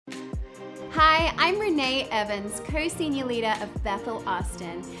Hi, I'm Renee Evans, co-senior leader of Bethel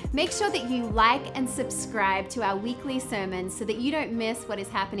Austin. Make sure that you like and subscribe to our weekly sermons so that you don't miss what is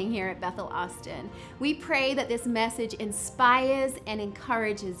happening here at Bethel Austin. We pray that this message inspires and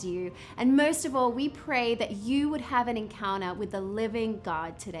encourages you. And most of all, we pray that you would have an encounter with the living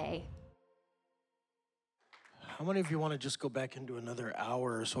God today. How many of you want to just go back into another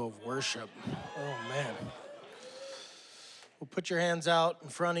hour or so of worship? Oh, man. Well, put your hands out in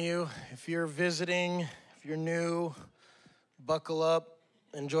front of you. If you're visiting, if you're new, buckle up,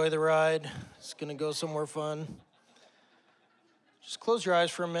 enjoy the ride. It's going to go somewhere fun. Just close your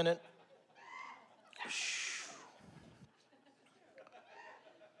eyes for a minute.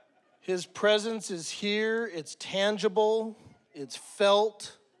 His presence is here. It's tangible. It's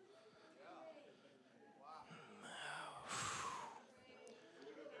felt.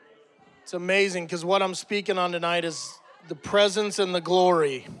 It's amazing because what I'm speaking on tonight is the presence and the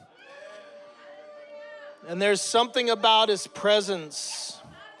glory. And there's something about his presence,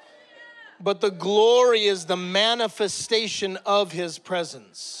 but the glory is the manifestation of his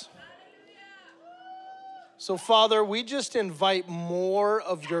presence. So, Father, we just invite more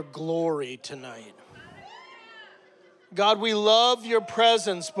of your glory tonight. God, we love your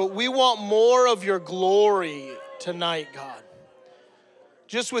presence, but we want more of your glory tonight, God.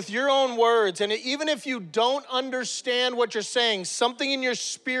 Just with your own words, and even if you don't understand what you're saying, something in your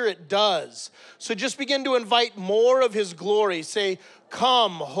spirit does. So just begin to invite more of his glory. Say,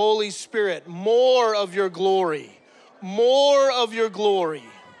 come, Holy Spirit, more of your glory, more of your glory.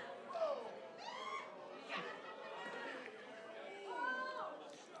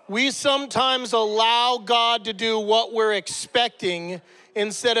 We sometimes allow God to do what we're expecting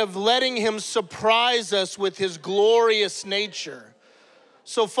instead of letting him surprise us with his glorious nature.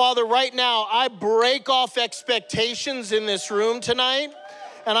 So, Father, right now, I break off expectations in this room tonight,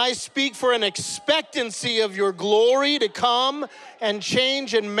 and I speak for an expectancy of your glory to come and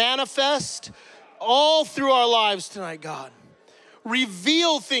change and manifest all through our lives tonight, God.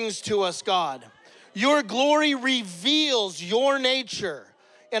 Reveal things to us, God. Your glory reveals your nature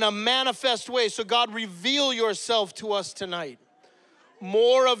in a manifest way. So, God, reveal yourself to us tonight.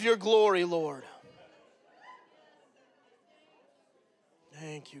 More of your glory, Lord.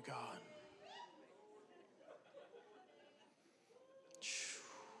 Thank you, God.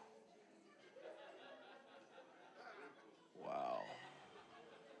 Wow.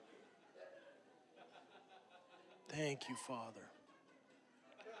 Thank you, Father.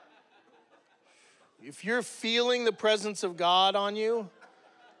 If you're feeling the presence of God on you,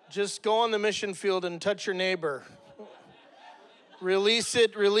 just go on the mission field and touch your neighbor. Release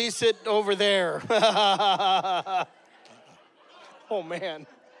it over there. Oh, man.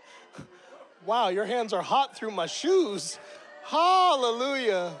 Wow, your hands are hot through my shoes.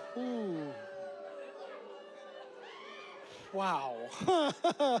 Hallelujah. Ooh. Wow.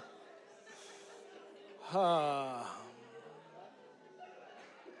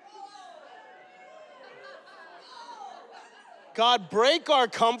 God, break our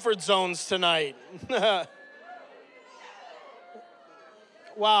comfort zones tonight.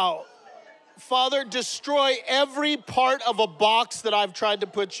 Wow. Father, destroy every part of a box that I've tried to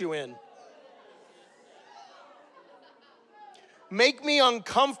put you in. Make me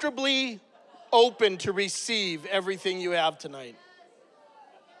uncomfortably open to receive everything you have tonight.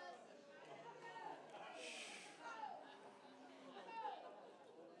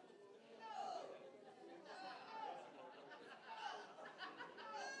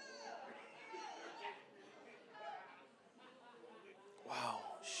 Wow.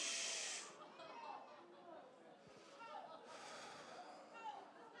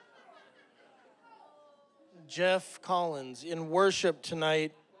 Jeff Collins, in worship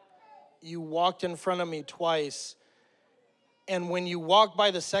tonight, you walked in front of me twice. And when you walked by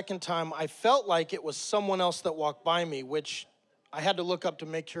the second time, I felt like it was someone else that walked by me, which I had to look up to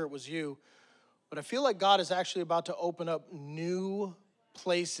make sure it was you. But I feel like God is actually about to open up new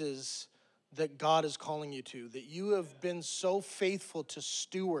places that God is calling you to, that you have been so faithful to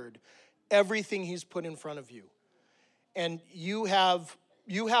steward everything he's put in front of you. And you have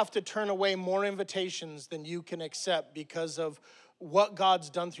to turn away more invitations than you can accept because of what God's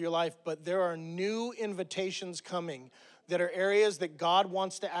done through your life. But there are new invitations coming that are areas that God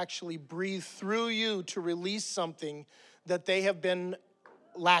wants to actually breathe through you to release something that they have been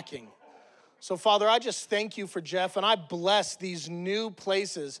lacking. So, Father, I just thank you for Jeff, and I bless these new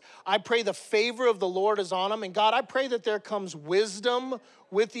places. I pray the favor of the Lord is on him. And God, I pray that there comes wisdom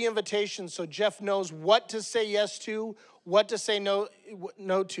with the invitation so Jeff knows what to say yes to, what to say no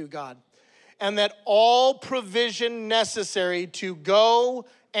to, God. And that all provision necessary to go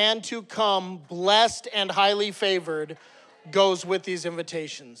and to come, blessed and highly favored, goes with these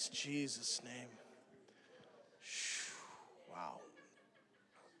invitations. Jesus' name. Wow.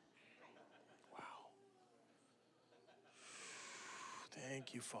 Wow.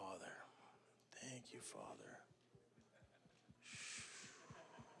 Thank you, Father. Thank you, Father.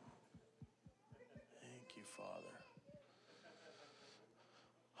 Thank you, Father.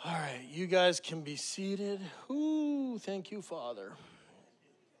 All right, you guys can be seated. Ooh, thank you, Father.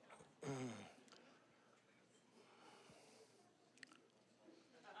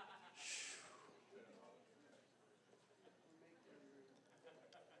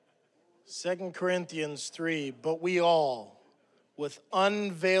 2 Corinthians 3, but we all, with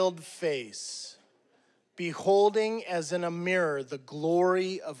unveiled face, beholding as in a mirror the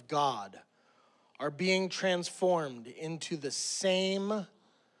glory of God, are being transformed into the same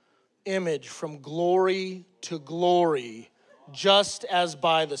image from glory to glory, just as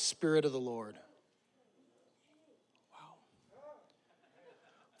by the Spirit of the Lord. Wow.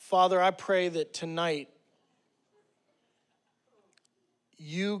 Father, I pray that tonight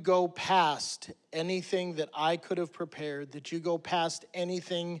you go past anything that I could have prepared, that you go past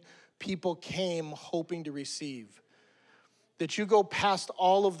anything people came hoping to receive, that you go past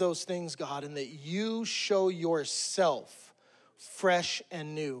all of those things, God, and that you show yourself fresh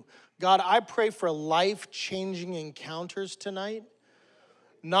and new. God, I pray for life-changing encounters tonight,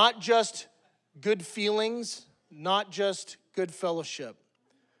 not just good feelings, not just good fellowship,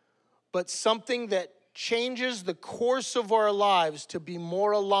 but something that changes the course of our lives to be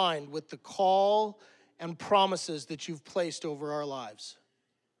more aligned with the call and promises that you've placed over our lives.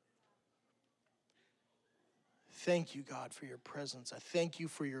 Thank you, God, for your presence. I thank you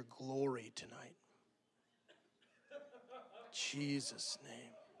for your glory tonight. In Jesus' name.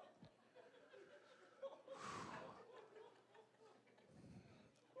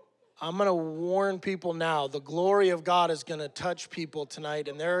 I'm going to warn people now, the glory of God is going to touch people tonight,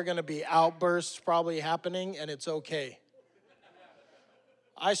 and there are going to be outbursts probably happening, and it's okay.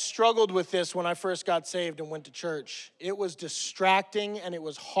 I struggled with this when I first got saved and went to church. It was distracting, and it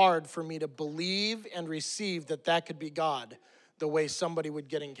was hard for me to believe and receive that that could be God, the way somebody would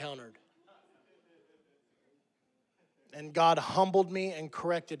get encountered. And God humbled me and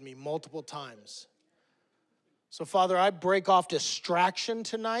corrected me multiple times. So, Father, I break off distraction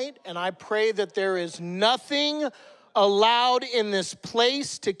tonight, and I pray that there is nothing allowed in this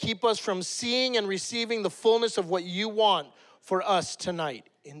place to keep us from seeing and receiving the fullness of what you want for us tonight.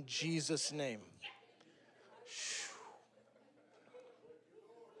 In Jesus' name.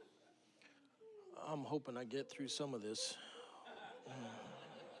 I'm hoping I get through some of this.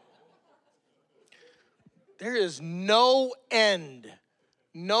 There is no end,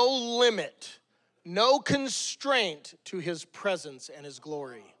 no limit, no constraint to his presence and his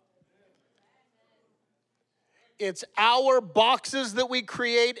glory. It's our boxes that we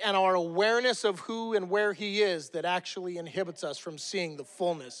create and our awareness of who and where he is that actually inhibits us from seeing the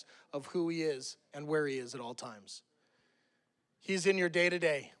fullness of who he is and where he is at all times. He's in your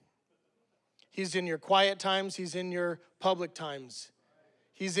day-to-day. He's in your quiet times. He's in your public times.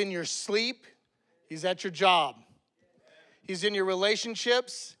 He's in your sleep. He's at your job. He's in your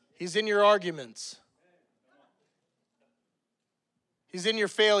relationships. He's in your arguments. He's in your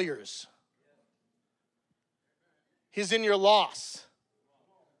failures. He's in your loss.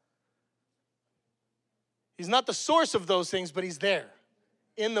 He's not the source of those things, but he's there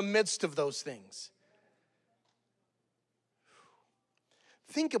in the midst of those things.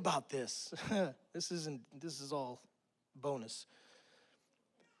 Think about this. This is all bonus.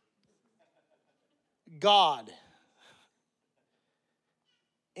 God,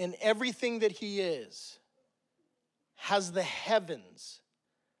 in everything that he is, has the heavens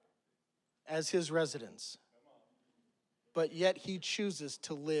as his residence, but yet he chooses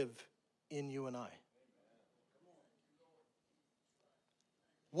to live in you and I.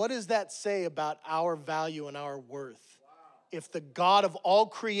 What does that say about our value and our worth if the God of all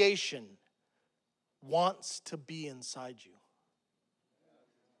creation wants to be inside you?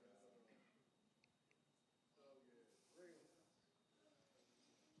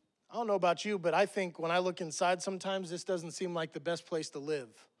 I don't know about you, but I think when I look inside sometimes, this doesn't seem like the best place to live.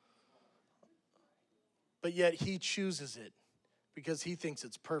 But yet he chooses it because he thinks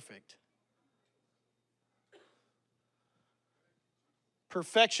it's perfect.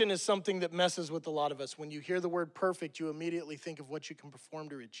 Perfection is something that messes with a lot of us. When you hear the word perfect, you immediately think of what you can perform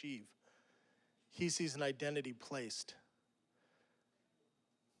to achieve. He sees an identity placed.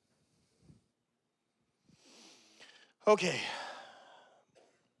 Okay.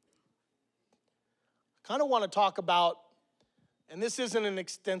 Kind of want to talk about And this isn't an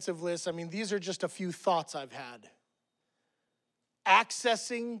extensive list. I mean, these are just a few thoughts I've had.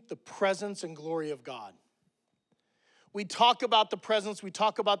 Accessing the presence and glory of God. We talk about the presence, we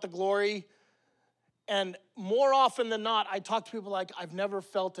talk about the glory, and more often than not, I talk to people like, I've never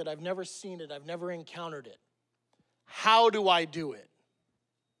felt it, I've never seen it, I've never encountered it. How do I do it?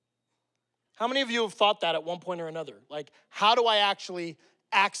 How many of you have thought that at one point or another? Like, how do I actually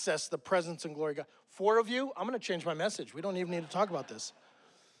access the presence and glory of God? 4 of you, I'm going to change my message. We don't even need to talk about this.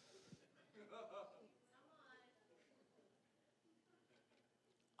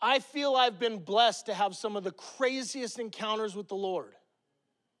 I feel I've been blessed to have some of the craziest encounters with the Lord.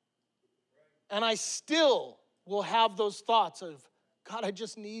 And I still will have those thoughts of, God, I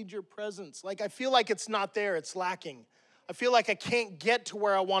just need your presence. Like, I feel like it's not there, it's lacking. I feel like I can't get to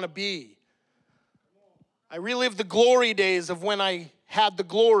where I want to be. I relive the glory days of when I had the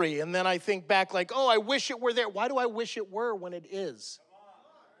glory, and then I think back like, oh, I wish it were there. Why do I wish it were when it is?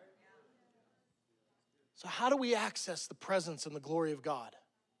 So how do we access the presence and the glory of God?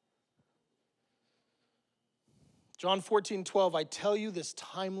 John 14:12, I tell you this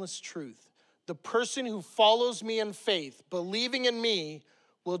timeless truth. The person who follows me in faith, believing in me,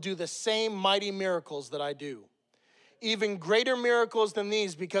 will do the same mighty miracles that I do. Even greater miracles than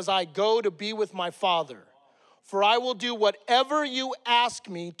these, because I go to be with my Father. For I will do whatever you ask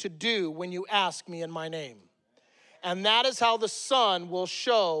me to do when you ask me in my name. And that is how the Son will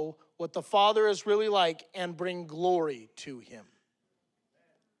show what the Father is really like and bring glory to him.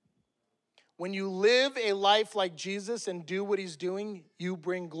 When you live a life like Jesus and do what he's doing, you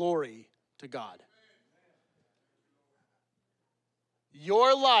bring glory to God.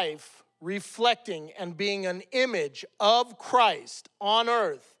 Your life reflecting and being an image of Christ on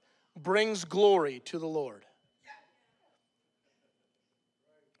earth brings glory to the Lord.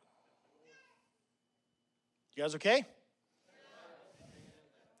 You guys okay? You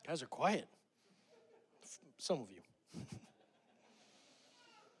guys are quiet. Some of you.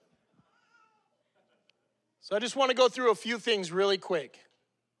 So I just want to go through a few things really quick.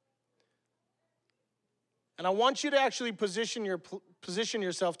 And I want you to actually position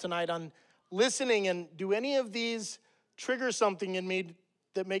yourself tonight on listening, and do any of these trigger something in me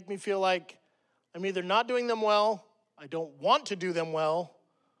that make me feel like I'm either not doing them well, I don't want to do them well,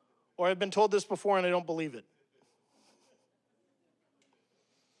 or I've been told this before and I don't believe it.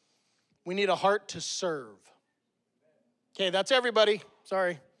 We need a heart to serve. Okay, that's everybody.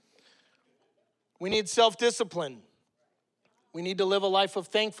 Sorry. We need self-discipline. We need to live a life of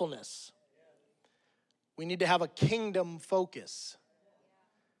thankfulness. We need to have a kingdom focus.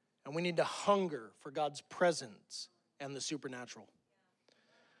 And we need to hunger for God's presence and the supernatural.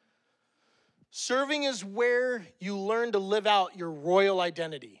 Serving is where you learn to live out your royal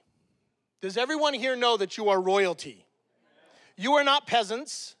identity. Does everyone here know that you are royalty? You are not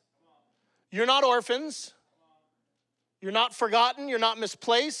peasants. You're not orphans. You're not forgotten. You're not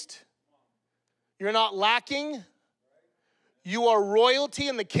misplaced. You're not lacking. You are royalty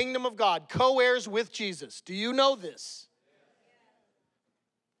in the kingdom of God, co-heirs with Jesus. Do you know this?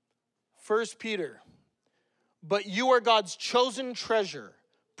 1 Peter, but you are God's chosen treasure,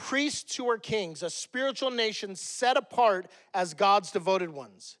 priests who are kings, a spiritual nation set apart as God's devoted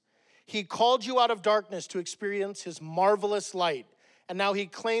ones. He called you out of darkness to experience his marvelous light, and now he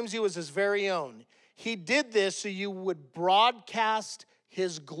claims you as his very own. He did this so you would broadcast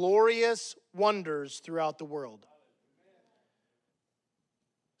his glorious wonders throughout the world.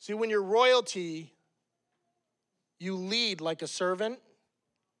 See, when you're royalty, you lead like a servant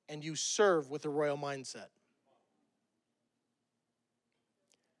and you serve with a royal mindset.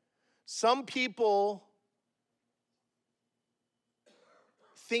 Some people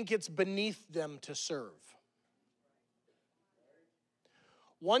think it's beneath them to serve.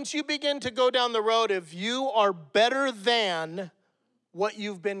 Once you begin to go down the road, if you are better than what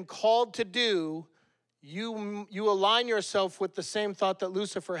you've been called to do, you align yourself with the same thought that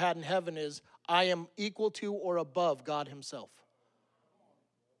Lucifer had in heaven is, I am equal to or above God himself.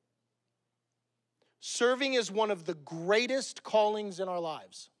 Serving is one of the greatest callings in our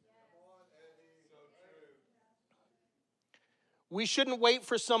lives. We shouldn't wait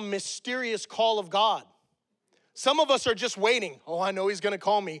for some mysterious call of God. Some of us are just waiting. Oh, I know he's going to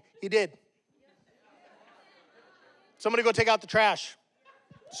call me. He did. Somebody go take out the trash.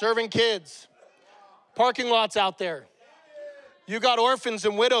 Serving kids. Parking lots out there. You got orphans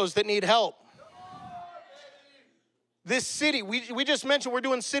and widows that need help. This city, we just mentioned we're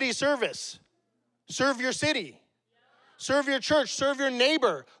doing city service. Serve your city. Serve your church. Serve your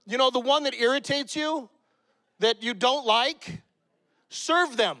neighbor. You know, the one that irritates you, that you don't like,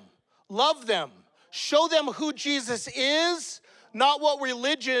 serve them. Love them. Show them who Jesus is. not what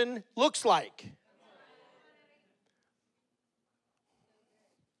religion looks like.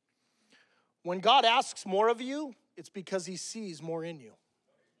 When God asks more of you, it's because he sees more in you.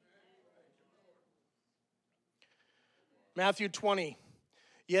 Matthew 20,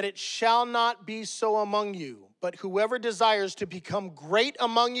 yet it shall not be so among you, but whoever desires to become great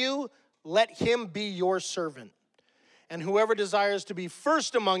among you, let him be your servant. And whoever desires to be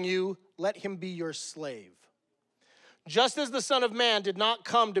first among you, let him be your slave. Just as the Son of Man did not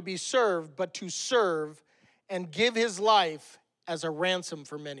come to be served, but to serve and give his life as a ransom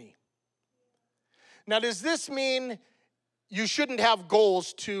for many. Now, does this mean you shouldn't have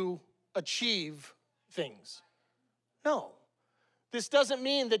goals to achieve things? No. This doesn't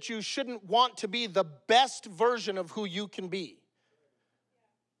mean that you shouldn't want to be the best version of who you can be.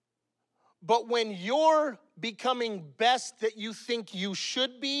 But when you're becoming best that you think you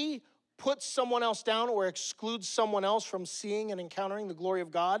should be, puts someone else down or excludes someone else from seeing and encountering the glory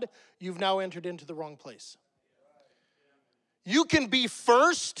of God, you've now entered into the wrong place. You can be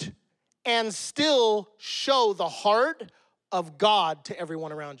first and still show the heart of God to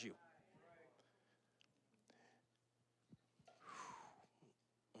everyone around you.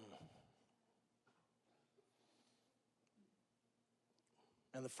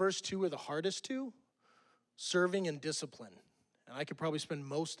 And the first two are the hardest two, serving and discipline. And I could probably spend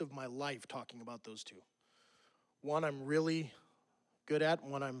most of my life talking about those two. One I'm really good at,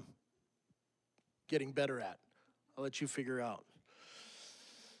 one I'm getting better at. I'll let you figure out.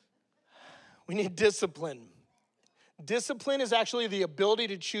 We need discipline. Discipline is actually the ability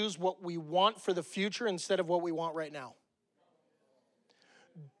to choose what we want for the future instead of what we want right now.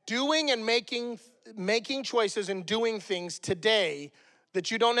 Doing and making choices and doing things today that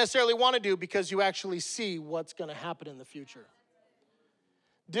you don't necessarily want to do because you actually see what's going to happen in the future.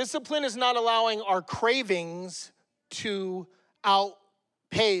 Discipline is not allowing our cravings to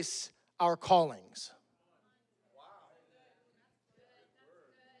outpace our callings.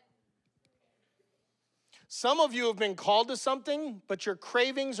 Some of you have been called to something, but your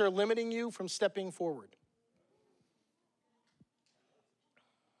cravings are limiting you from stepping forward.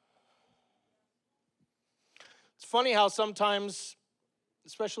 It's funny how sometimes,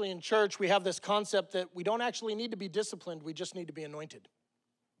 especially in church, we have this concept that we don't actually need to be disciplined, we just need to be anointed.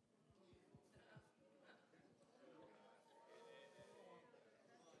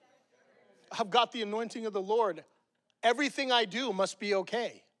 I've got the anointing of the Lord. Everything I do must be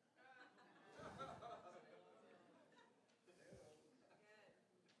okay.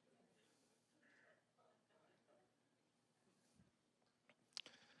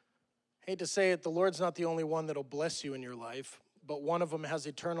 Hate to say it, the Lord's not the only one that'll bless you in your life, but one of them has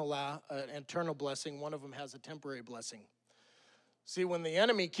eternal blessing, one of them has a temporary blessing. See, when the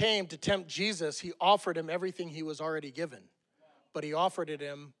enemy came to tempt Jesus, he offered him everything he was already given, but he offered it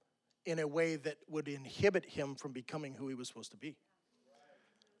him in a way that would inhibit him from becoming who he was supposed to be.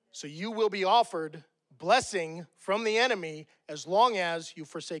 So you will be offered blessing from the enemy as long as you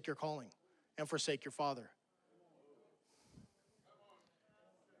forsake your calling and forsake your Father.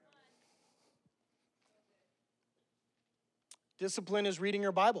 Discipline is reading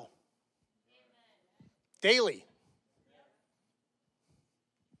your Bible daily.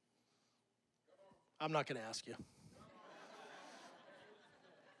 I'm not going to ask you.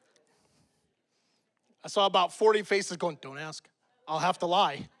 I saw about 40 faces going, don't ask. I'll have to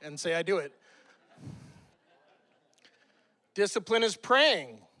lie and say I do it. Discipline is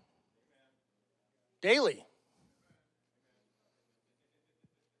praying daily.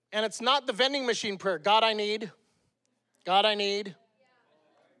 And it's not the vending machine prayer. God, I need. God, I need.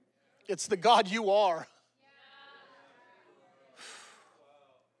 It's the God you are.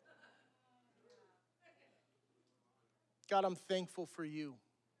 God, I'm thankful for you.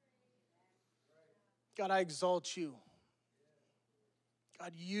 God, I exalt you.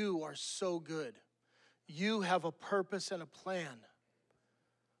 God, you are so good. You have a purpose and a plan.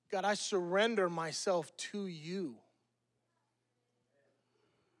 God, I surrender myself to you.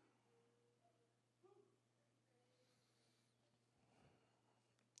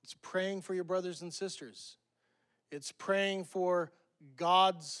 It's praying for your brothers and sisters. It's praying for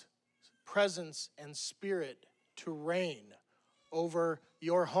God's presence and spirit to reign over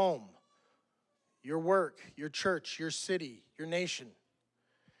your home, your work, your church, your city, your nation.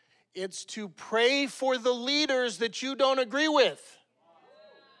 It's to pray for the leaders that you don't agree with.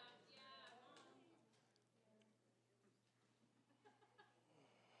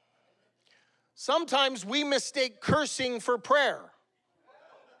 Sometimes we mistake cursing for prayer.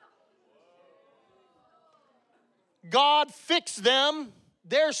 God, fix them.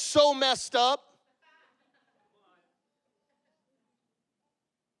 They're so messed up.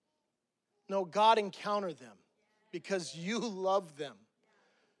 No, God, encounter them because you love them.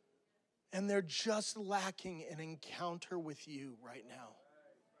 And they're just lacking an encounter with you right now.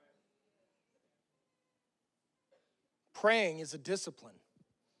 Praying is a discipline,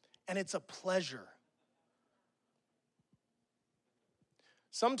 and it's a pleasure.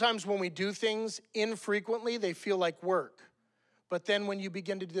 Sometimes when we do things infrequently, they feel like work. But then when you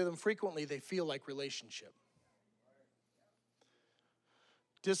begin to do them frequently, they feel like relationship.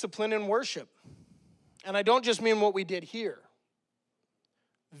 Discipline in worship. And I don't just mean what we did here.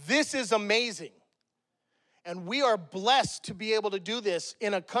 This is amazing. And we are blessed to be able to do this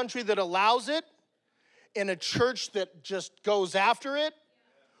in a country that allows it, in a church that just goes after it,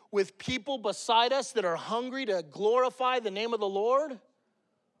 with people beside us that are hungry to glorify the name of the Lord.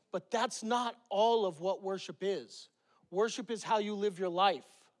 But that's not all of what worship is. Worship is how you live your life.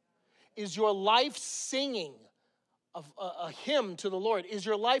 Is your life singing a hymn to the Lord? Is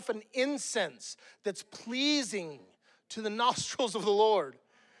your life an incense that's pleasing to the nostrils of the Lord?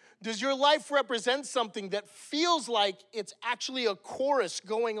 Does your life represent something that feels like it's actually a chorus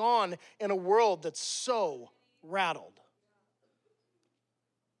going on in a world that's so rattled?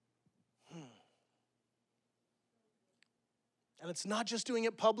 And it's not just doing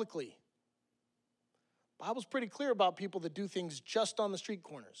it publicly. The Bible's pretty clear about people that do things just on the street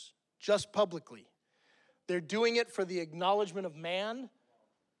corners, just publicly. They're doing it for the acknowledgement of man,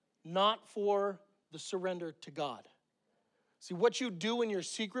 not for the surrender to God. See, what you do in your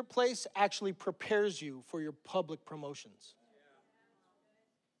secret place actually prepares you for your public promotions.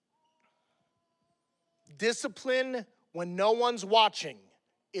 Discipline when no one's watching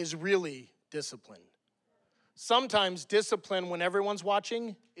is really discipline. Sometimes discipline when everyone's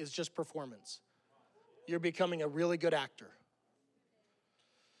watching is just performance. You're becoming a really good actor.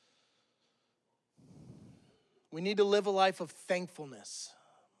 We need to live a life of thankfulness.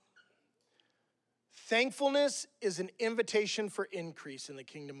 Thankfulness is an invitation for increase in the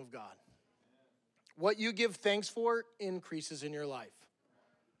kingdom of God. What you give thanks for increases in your life.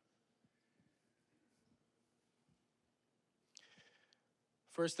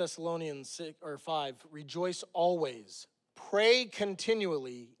 1 Thessalonians 5, rejoice always, pray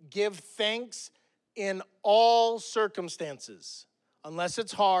continually, give thanks in all circumstances, unless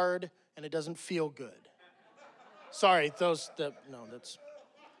it's hard and it doesn't feel good. Sorry, that's...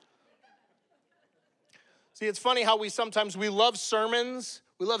 See, it's funny how we love sermons,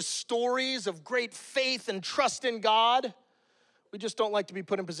 we love stories of great faith and trust in God. We just don't like to be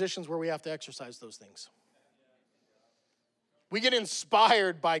put in positions where we have to exercise those things. We get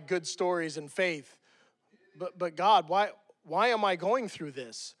inspired by good stories and faith. But God, why am I going through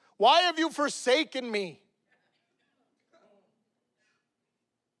this? Why have you forsaken me?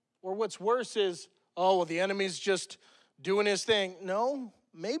 Or what's worse is, oh, well, the enemy's just doing his thing. No,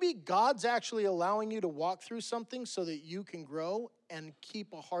 maybe God's actually allowing you to walk through something so that you can grow and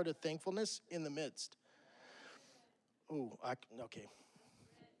keep a heart of thankfulness in the midst. Ooh, okay.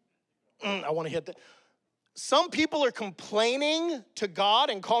 I want to hit that. Some people are complaining to God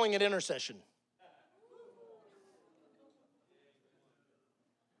and calling it intercession.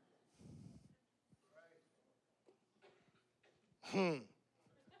 Okay,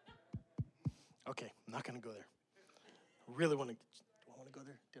 I'm not going to go there. I really want to. Do I want to go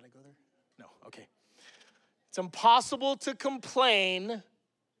there? Did I go there? No, okay. It's impossible to complain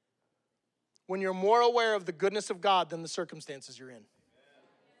when you're more aware of the goodness of God than the circumstances you're in.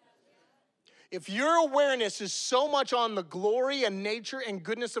 If your awareness is so much on the glory and nature and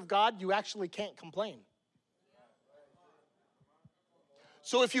goodness of God, you actually can't complain.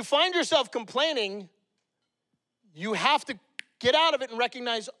 So if you find yourself complaining, you have to get out of it and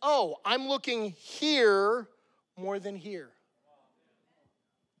recognize, oh, I'm looking here more than here.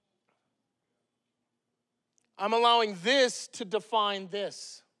 I'm allowing this to define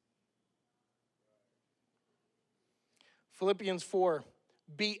this. Philippians 4,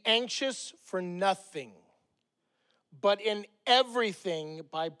 be anxious for nothing, but in everything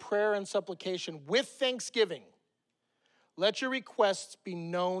by prayer and supplication with thanksgiving, let your requests be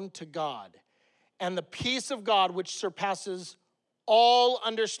known to God. And the peace of God, which surpasses all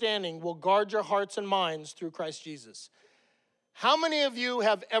understanding, will guard your hearts and minds through Christ Jesus. How many of you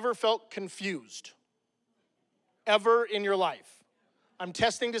have ever felt confused? Ever in your life? I'm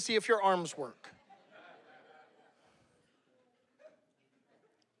testing to see if your arms work.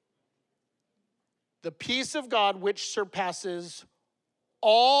 The peace of God, which surpasses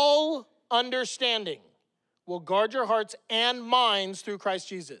all understanding, will guard your hearts and minds through Christ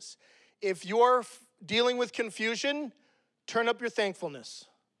Jesus. If you're dealing with confusion, turn up your thankfulness.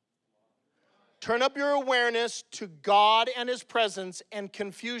 Turn up your awareness to God and his presence, and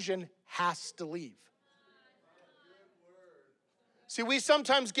confusion has to leave. See, we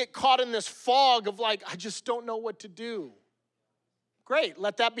sometimes get caught in this fog of like, I just don't know what to do. Great,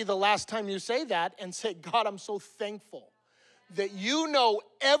 let that be the last time you say that and say, God, I'm so thankful that you know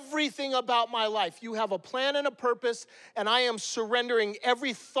everything about my life. You have a plan and a purpose, and I am surrendering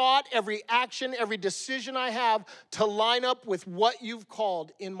every thought, every action, every decision I have to line up with what you've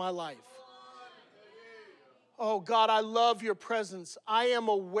called in my life. Oh, God, I love your presence. I am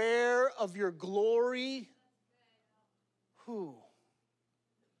aware of your glory. Whew.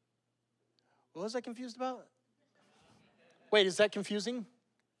 What was I confused about? Wait, is that confusing?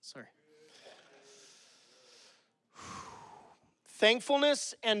 Sorry.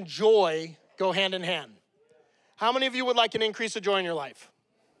 Thankfulness and joy go hand in hand. How many of you would like an increase of joy in your life?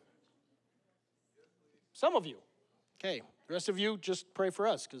 Some of you. Okay. The rest of you, just pray for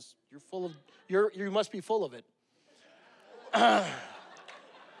us because you must be full of it. I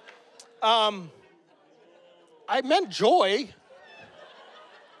meant joy.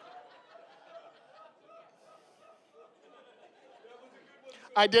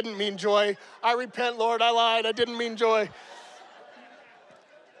 I didn't mean joy. I repent, Lord, I lied. I didn't mean joy.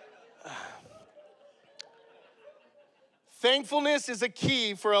 Thankfulness is a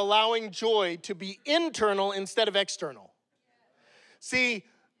key for allowing joy to be internal instead of external. See,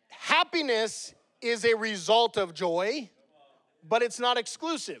 happiness is a result of joy, but it's not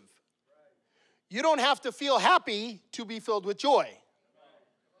exclusive. You don't have to feel happy to be filled with joy.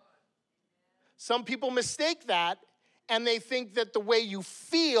 Some people mistake that, and they think that the way you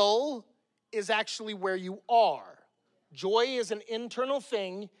feel is actually where you are. Joy is an internal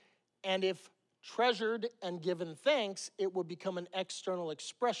thing, and if treasured and given thanks, it will become an external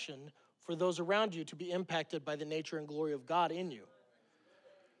expression for those around you to be impacted by the nature and glory of God in you.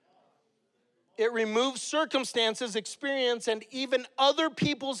 It removes circumstances, experience, and even other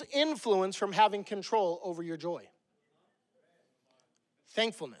people's influence from having control over your joy.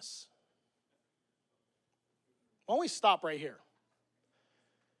 Thankfulness. Why don't we stop right here?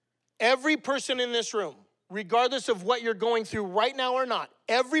 Every person in this room, regardless of what you're going through right now or not,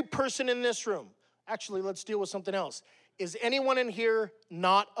 every person in this room, actually, let's deal with something else. Is anyone in here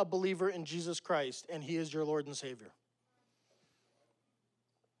not a believer in Jesus Christ and he is your Lord and Savior?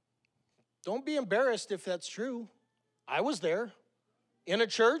 Don't be embarrassed if that's true. I was there in a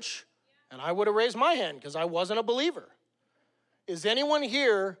church and I would have raised my hand because I wasn't a believer. Is anyone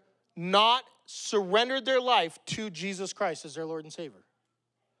here not surrendered their life to Jesus Christ as their Lord and Savior?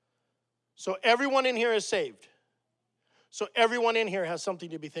 So everyone in here is saved. So everyone in here has something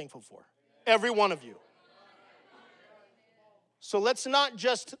to be thankful for. Every one of you. So let's not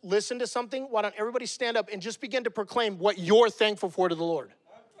just listen to something. Why don't everybody stand up and just begin to proclaim what you're thankful for to the Lord.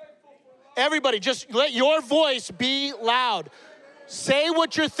 Everybody, just let your voice be loud. Say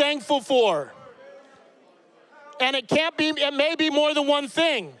what you're thankful for. And it may be more than one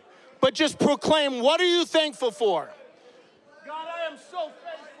thing, but just proclaim, what are you thankful for? God, I am so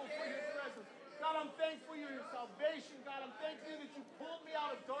thankful for your presence. God, I'm thankful for your salvation. God, I'm thankful that you pulled me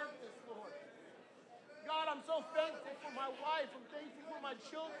out of darkness, Lord. God, I'm so thankful for my wife. I'm thankful for my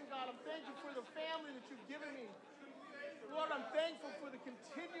children, God. I'm thankful for the family that you've given me. Lord, I'm thankful for the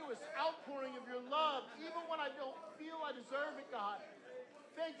continuous outpouring of your love, even when I don't feel I deserve it, God.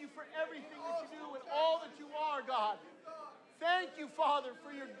 Thank you for everything that you do and all that you are, God. Thank you, Father,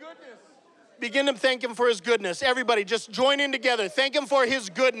 for your goodness. Begin to thank him for his goodness. Everybody, just join in together. Thank him for his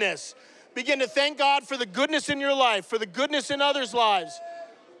goodness. Begin to thank God for the goodness in your life, for the goodness in others' lives,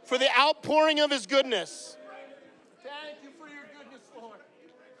 for the outpouring of his goodness. Thank you for your goodness, Lord.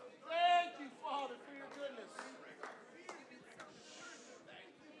 Thank you, Father, for your goodness.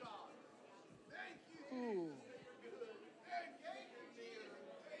 Ooh.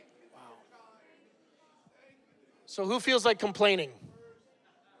 Wow. So who feels like complaining?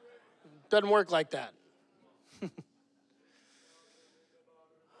 Doesn't work like that.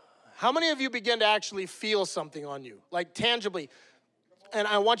 How many of you begin to actually feel something on you, like tangibly? And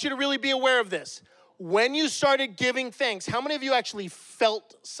I want you to really be aware of this. When you started giving thanks, how many of you actually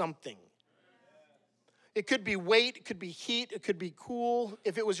felt something? It could be weight, it could be heat, it could be cool.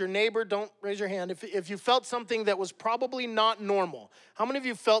 If it was your neighbor, don't raise your hand. If you felt something that was probably not normal, how many of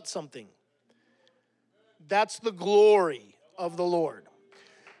you felt something? That's the glory of the Lord.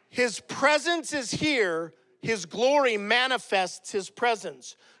 His presence is here. His glory manifests his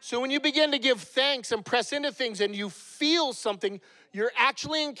presence. So when you begin to give thanks and press into things and you feel something, you're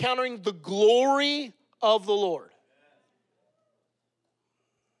actually encountering the glory of the Lord.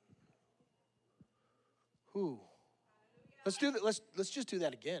 Ooh. Let's do that. Let's just do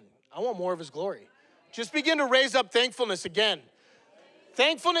that again. I want more of his glory. Just begin to raise up thankfulness again.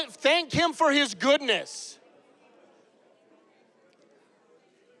 Thank him for his goodness.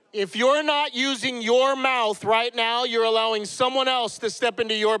 If you're not using your mouth right now, you're allowing someone else to step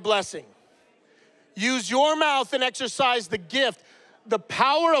into your blessing. Use your mouth and exercise the gift. The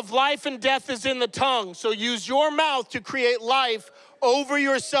power of life and death is in the tongue. So use your mouth to create life over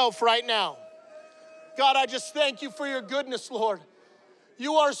yourself right now. God, I just thank you for your goodness, Lord.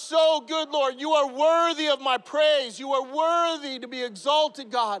 You are so good, Lord. You are worthy of my praise. You are worthy to be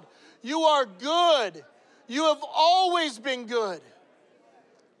exalted, God. You are good. You have always been good.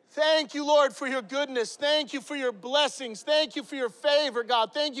 Thank you, Lord, for your goodness. Thank you for your blessings. Thank you for your favor,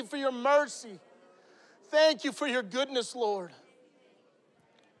 God. Thank you for your mercy. Thank you for your goodness, Lord.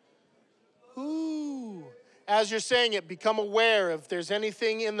 Ooh. As you're saying it, become aware if there's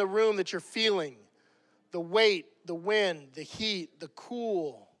anything in the room that you're feeling. The weight, the wind, the heat, the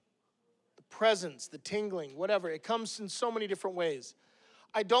cool, the presence, the tingling, whatever. It comes in so many different ways.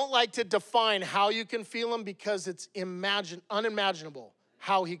 I don't like to define how you can feel him because it's unimaginable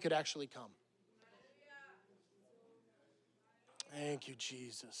how he could actually come. Thank you,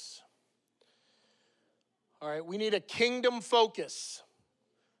 Jesus. All right, we need a kingdom focus.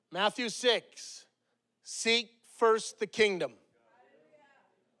 Matthew 6, seek first the kingdom.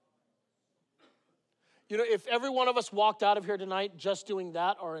 You know, if every one of us walked out of here tonight just doing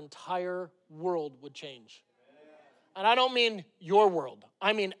that, our entire world would change. And I don't mean your world.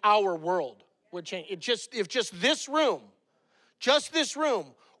 I mean our world would change. If just this room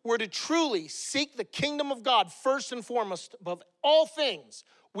were to truly seek the kingdom of God first and foremost above all things,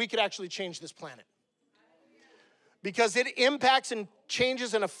 we could actually change this planet. Because it impacts and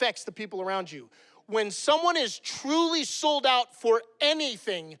changes and affects the people around you. When someone is truly sold out for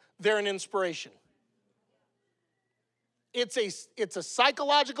anything, they're an inspiration. It's a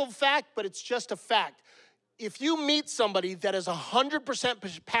psychological fact, but it's just a fact. If you meet somebody that is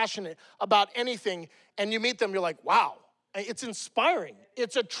 100% passionate about anything, and you meet them, you're like, wow, it's inspiring.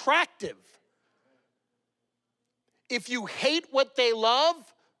 It's attractive. If you hate what they love,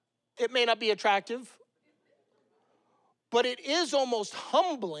 it may not be attractive. But it is almost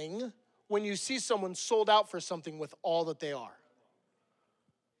humbling when you see someone sold out for something with all that they are.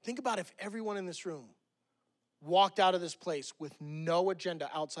 Think about if everyone in this room walked out of this place with no agenda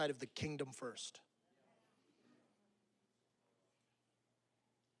outside of the kingdom first.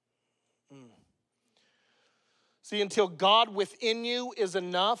 See, until God within you is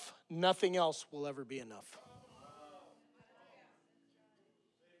enough, nothing else will ever be enough.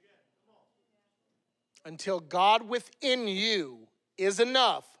 Until God within you is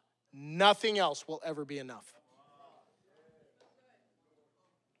enough, nothing else will ever be enough.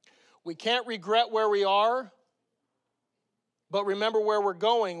 We can't regret where we are, but remember where we're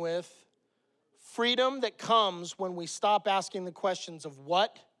going with freedom that comes when we stop asking the questions of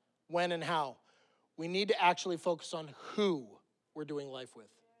what, when, and how. We need to actually focus on who we're doing life with.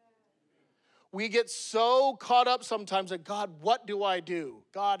 We get so caught up sometimes at, God, what do I do?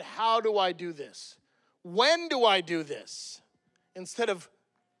 God, how do I do this? When do I do this? Instead of,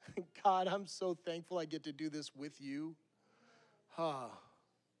 God, I'm so thankful I get to do this with you.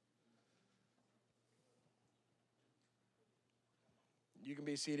 You can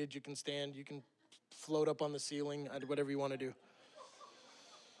be seated, you can stand, you can float up on the ceiling, whatever you want to do.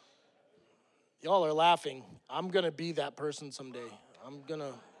 Y'all are laughing. I'm going to be that person someday.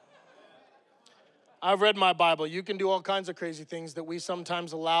 I've read my Bible. You can do all kinds of crazy things that we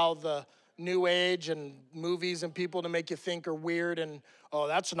sometimes allow the New Age and movies and people to make you think are weird and, oh,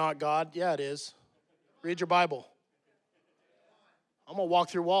 that's not God. Yeah, it is. Read your Bible. I'm going to walk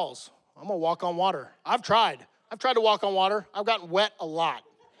through walls. I'm going to walk on water. I've tried to walk on water. I've gotten wet a lot.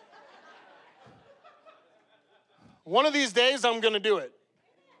 One of these days, I'm going to do it.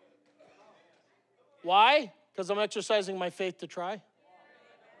 Why? Because I'm exercising my faith to try.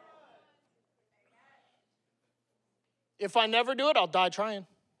 If I never do it, I'll die trying.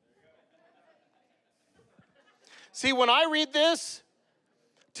 See, when I read this,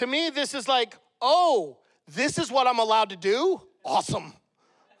 to me, this is like, oh, this is what I'm allowed to do? Awesome.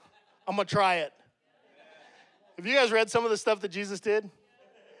 I'm going to try it. Have you guys read some of the stuff that Jesus did?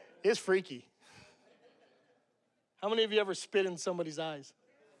 It's freaky. How many of you ever spit in somebody's eyes?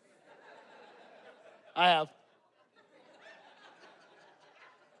 I have.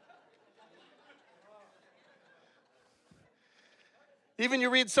 Even you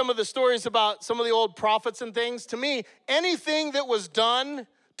read some of the stories about some of the old prophets and things. To me, anything that was done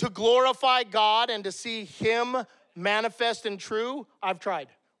to glorify God and to see him manifest and true, I've tried,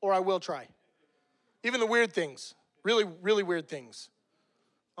 or I will try. Even the weird things, really, really weird things.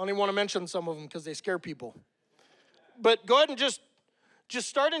 I don't even want to mention some of them because they scare people. But go ahead and just just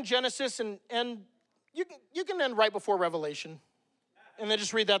start in Genesis and you can end right before Revelation. And then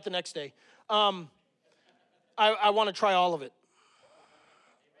just read that the next day. I want to try all of it.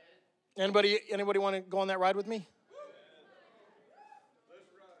 Anybody want to go on that ride with me?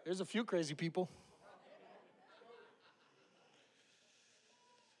 There's a few crazy people.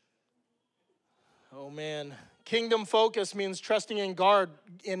 Oh man. Kingdom focus means trusting in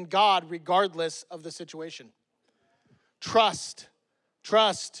God regardless of the situation. Trust.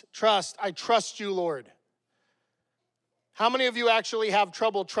 I trust you, Lord. How many of you actually have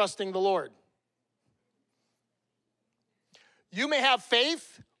trouble trusting the Lord? You may have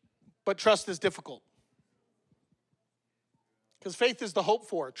faith, but trust is difficult. Because faith is the hope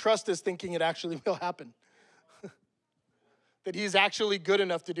for. Trust is thinking it actually will happen. That he's actually good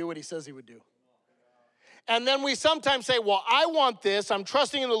enough to do what he says he would do. And then we sometimes say, well, I want this. I'm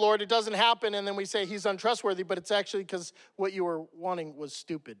trusting in the Lord. It doesn't happen. And then we say he's untrustworthy, but it's actually because what you were wanting was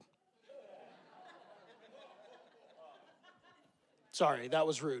stupid. Sorry, that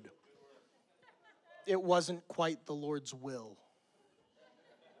was rude. It wasn't quite the Lord's will.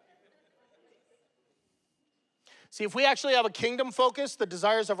 See, if we actually have a kingdom focus, the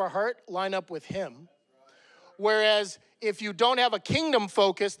desires of our heart line up with him. Whereas if you don't have a kingdom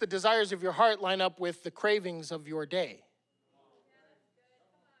focus, the desires of your heart line up with the cravings of your day.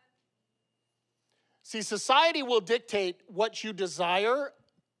 See, society will dictate what you desire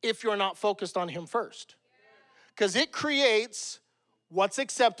if you're not focused on him first. Because it creates what's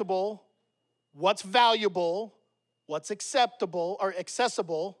acceptable, what's valuable, what's acceptable or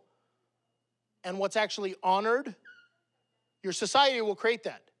accessible, and what's actually honored. Your society will create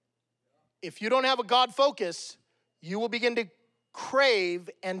that. If you don't have a God focus, you will begin to crave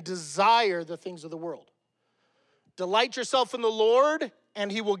and desire the things of the world. Delight yourself in the Lord,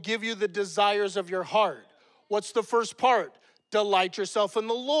 and he will give you the desires of your heart. What's the first part? Delight yourself in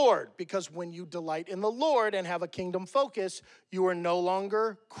the Lord, because when you delight in the Lord and have a kingdom focus, you are no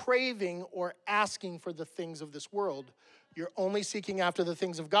longer craving or asking for the things of this world. You're only seeking after the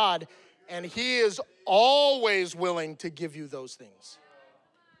things of God, and he is always willing to give you those things.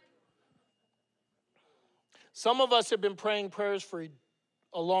 Some of us have been praying prayers for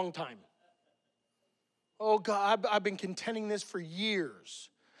a long time. Oh God, I've been contending this for years.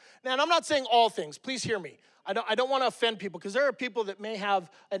 Now, and I'm not saying all things. Please hear me. I don't want to offend people, because there are people that may have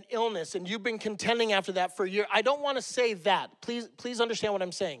an illness and you've been contending after that for a year. I don't want to say that. Please understand what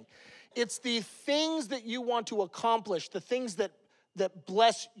I'm saying. It's the things that you want to accomplish, the things that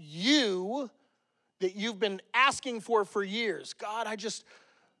bless you, that you've been asking for years. God,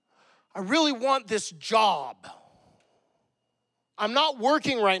 I really want this job. I'm not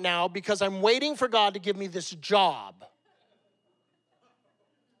working right now because I'm waiting for God to give me this job.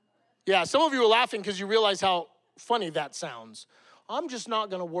 Yeah, some of you are laughing because you realize how funny that sounds. I'm just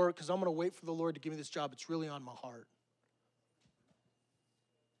not going to work because I'm going to wait for the Lord to give me this job. It's really on my heart.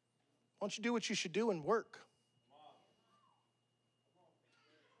 Why don't you do what you should do and work?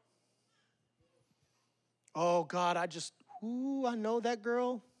 Oh, God, I know that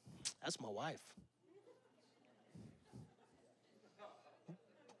girl. That's my wife.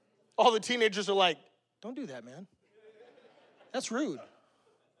 All the teenagers are like, don't do that, man. That's rude.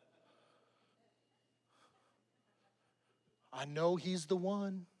 I know he's the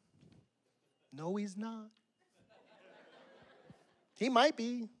one. No, he's not. He might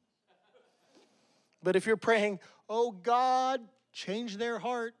be. But if you're praying, oh God, change their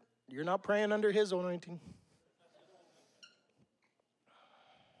heart, you're not praying under his anointing.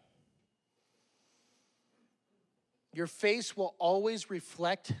 Your face will always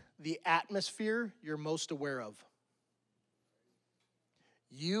reflect the atmosphere you're most aware of.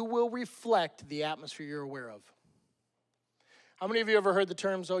 You will reflect the atmosphere you're aware of. How many of you ever heard the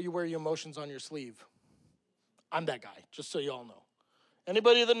terms, oh, you wear your emotions on your sleeve? I'm that guy, just so you all know.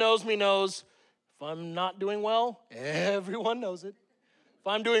 Anybody that knows me knows, if I'm not doing well, everyone knows it. If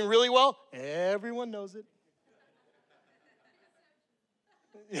I'm doing really well, everyone knows it.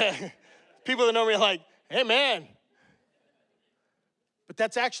 Yeah, people that know me are like, hey, man. But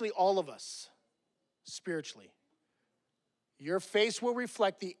that's actually all of us, spiritually. Your face will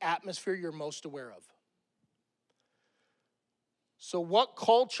reflect the atmosphere you're most aware of. So what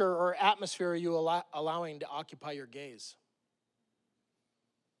culture or atmosphere are you allowing to occupy your gaze?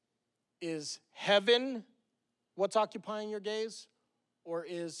 Is heaven what's occupying your gaze? Or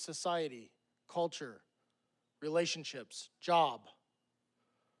is society, culture, relationships, job,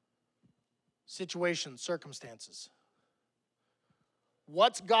 situations, circumstances?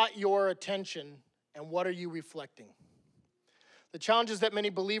 What's got your attention and what are you reflecting? The challenge is that many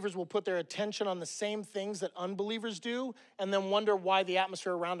believers will put their attention on the same things that unbelievers do and then wonder why the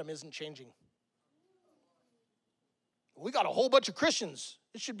atmosphere around them isn't changing. We got a whole bunch of Christians.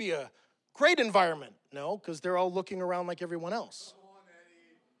 It should be a great environment. No, because they're all looking around like everyone else.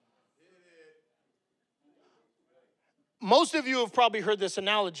 Most of you have probably heard this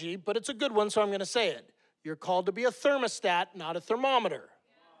analogy, but it's a good one, so I'm going to say it. You're called to be a thermostat, not a thermometer.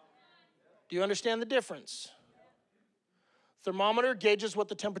 Do you understand the difference? Thermometer gauges what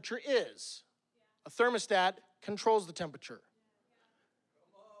the temperature is. A thermostat controls the temperature.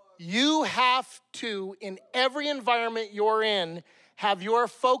 You have to, in every environment you're in, have your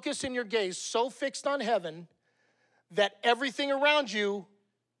focus and your gaze so fixed on heaven that everything around you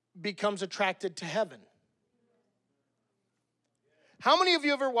becomes attracted to heaven. How many of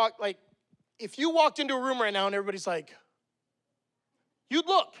you ever walked, like, if you walked into a room right now and everybody's like, you'd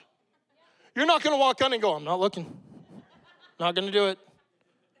look. You're not going to walk on and go, I'm not looking. Not going to do it.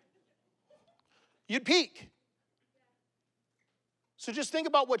 You'd peek. So just think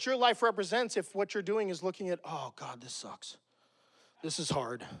about what your life represents if what you're doing is looking at, oh, God, this sucks. This is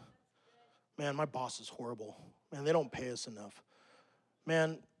hard. Man, my boss is horrible. Man, they don't pay us enough.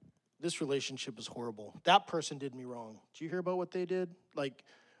 Man, this relationship is horrible. That person did me wrong. Did you hear about what they did? Like,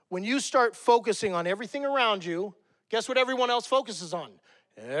 when you start focusing on everything around you, guess what everyone else focuses on?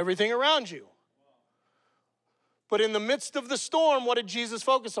 Everything around you. But in the midst of the storm, what did Jesus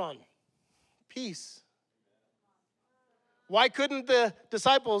focus on? Peace. Why couldn't the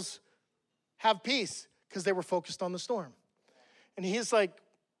disciples have peace? Because they were focused on the storm. And he's like,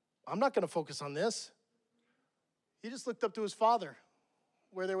 I'm not going to focus on this. He just looked up to his Father,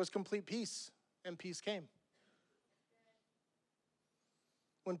 where there was complete peace, and peace came.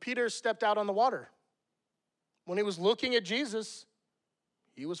 When Peter stepped out on the water, when he was looking at Jesus,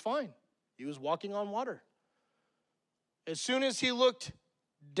 he was fine. He was walking on water. As soon as he looked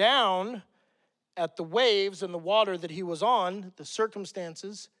down at the waves and the water that he was on, the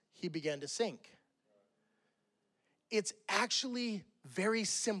circumstances, he began to sink. It's actually very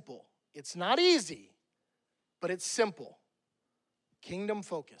simple. It's not easy, but it's simple. Kingdom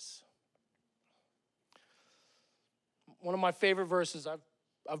focus. One of my favorite verses,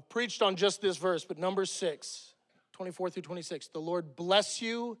 I've preached on just this verse, but Numbers 6, 24 through 26. The Lord bless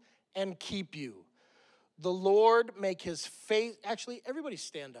you and keep you. The Lord make his face, actually, everybody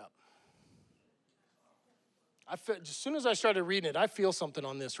stand up. As soon as I started reading it, I feel something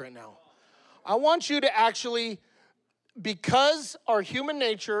on this right now. I want you to actually, because our human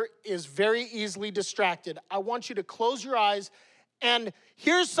nature is very easily distracted, I want you to close your eyes. And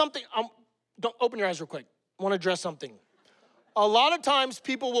here's something, don't open your eyes real quick. I want to address something. A lot of times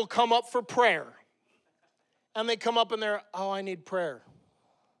people will come up for prayer. And they come up and they're, oh, I need prayer.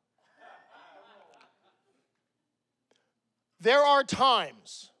 There are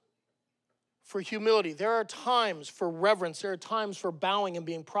times for humility. There are times for reverence. There are times for bowing and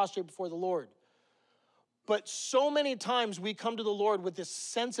being prostrate before the Lord. But so many times we come to the Lord with this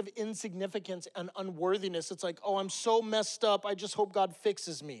sense of insignificance and unworthiness. It's like, oh, I'm so messed up. I just hope God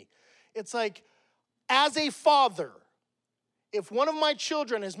fixes me. It's like, as a father, if one of my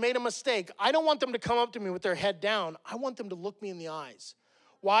children has made a mistake, I don't want them to come up to me with their head down. I want them to look me in the eyes.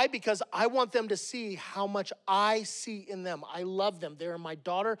 Why? Because I want them to see how much I see in them. I love them. They're my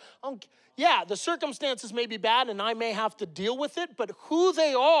daughter. Yeah, the circumstances may be bad and I may have to deal with it, but who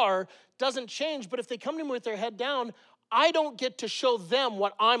they are doesn't change. But if they come to me with their head down, I don't get to show them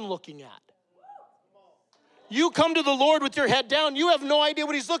what I'm looking at. You come to the Lord with your head down, you have no idea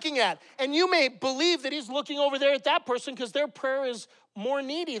what he's looking at. And you may believe that he's looking over there at that person because their prayer is more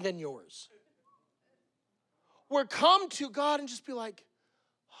needy than yours. We're come to God and just be like,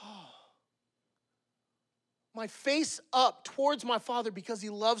 oh, my face up towards my Father because he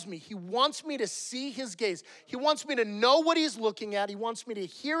loves me. He wants me to see his gaze. He wants me to know what he's looking at. He wants me to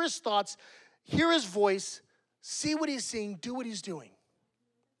hear his thoughts, hear his voice, see what he's seeing, do what he's doing.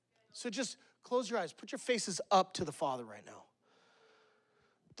 So just close your eyes. Put your faces up to the Father right now.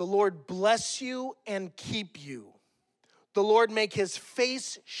 The Lord bless you and keep you. The Lord make his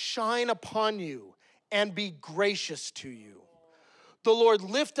face shine upon you and be gracious to you. The Lord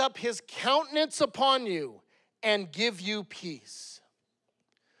lift up his countenance upon you and give you peace.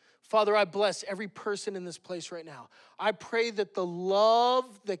 Father, I bless every person in this place right now. I pray that the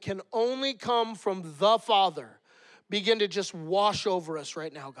love that can only come from the Father begin to just wash over us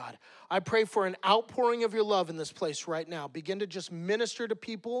right now, God. I pray for an outpouring of your love in this place right now. Begin to just minister to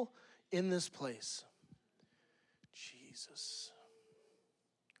people in this place. Jesus.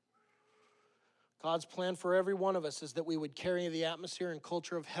 God's plan for every one of us is that we would carry the atmosphere and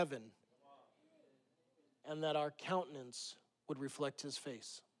culture of heaven, and that our countenance would reflect his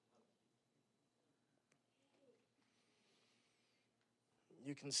face.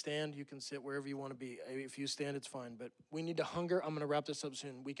 You can stand, you can sit wherever you want to be. If you stand, it's fine. But we need to hunger. I'm going to wrap this up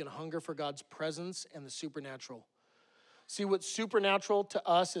soon. We can hunger for God's presence and the supernatural. See, what's supernatural to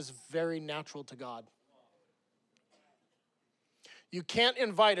us is very natural to God. You can't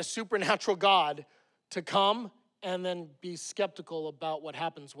invite a supernatural God to come and then be skeptical about what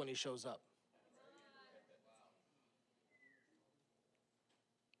happens when he shows up.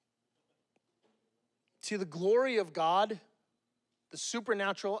 See, the glory of God, the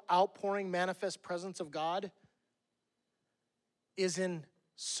supernatural outpouring manifest presence of God is in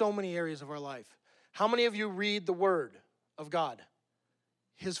so many areas of our life. How many of you read the Word of God?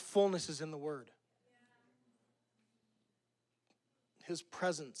 His fullness is in the Word. His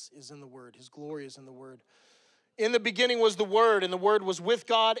presence is in the Word. His glory is in the Word. In the beginning was the Word, and the Word was with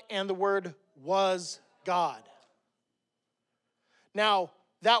God, and the Word was God. Now,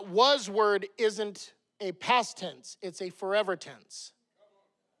 that was word isn't a past tense, it's a forever tense.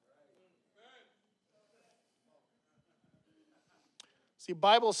 See,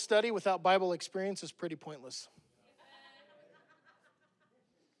 Bible study without Bible experience is pretty pointless.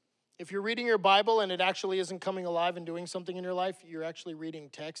 If you're reading your Bible and it actually isn't coming alive and doing something in your life, you're actually reading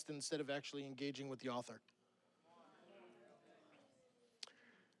text instead of actually engaging with the author.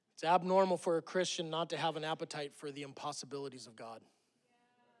 It's abnormal for a Christian not to have an appetite for the impossibilities of God.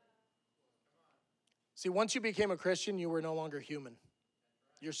 See, once you became a Christian, you were no longer human.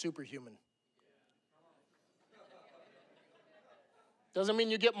 You're superhuman. Doesn't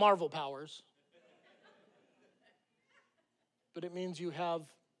mean you get Marvel powers. But it means you have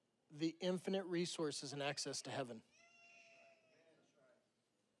the infinite resources and access to heaven.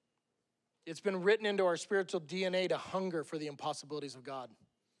 It's been written into our spiritual DNA to hunger for the impossibilities of God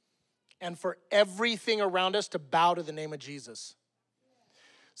and for everything around us to bow to the name of Jesus.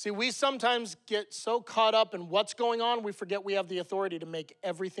 See, we sometimes get so caught up in what's going on, we forget we have the authority to make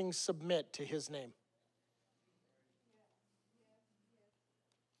everything submit to his name.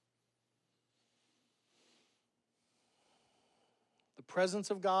 The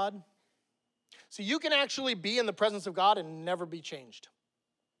presence of God. So you can actually be in the presence of God and never be changed.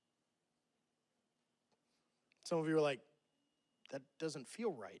 Some of you are like, that doesn't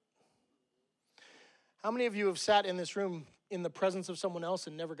feel right. How many of you have sat in this room in the presence of someone else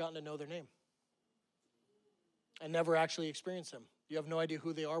and never gotten to know their name? And never actually experienced them? You have no idea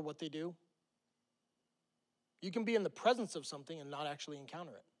who they are, what they do? You can be in the presence of something and not actually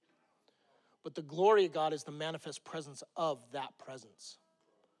encounter it. But the glory of God is the manifest presence of that presence.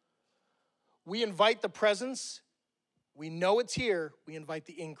 We invite the presence. We know it's here. We invite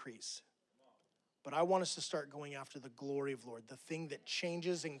the increase. But I want us to start going after the glory of the Lord, the thing that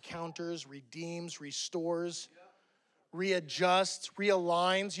changes, encounters, redeems, restores, readjusts,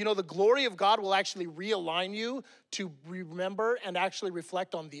 realigns. You know, the glory of God will actually realign you to remember and actually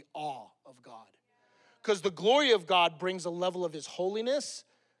reflect on the awe of God. Because the glory of God brings a level of his holiness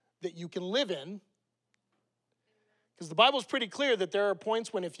that you can live in. Because the Bible is pretty clear that there are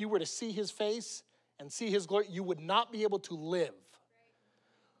points when if you were to see his face and see his glory, you would not be able to live.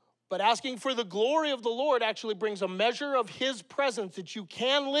 But asking for the glory of the Lord actually brings a measure of his presence that you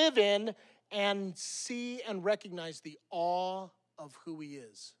can live in and see and recognize the awe of who he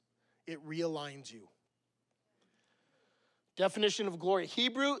is. It realigns you. Definition of glory.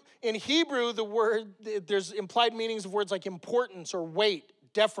 In Hebrew, the word, there's implied meanings of words like importance or weight,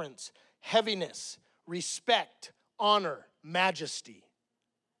 deference, heaviness, respect, honor, majesty.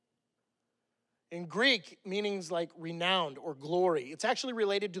 In Greek, meanings like renowned or glory. It's actually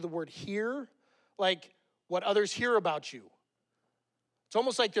related to the word hear, like what others hear about you. It's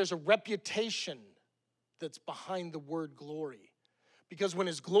almost like there's a reputation that's behind the word glory. Because when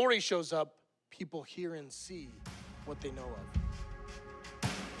his glory shows up, people hear and see what they know of.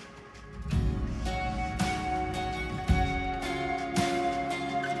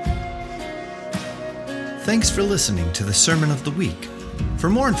 Thanks for listening to the Sermon of the Week. For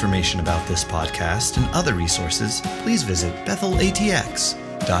more information about this podcast and other resources, please visit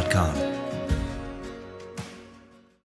bethelatx.com.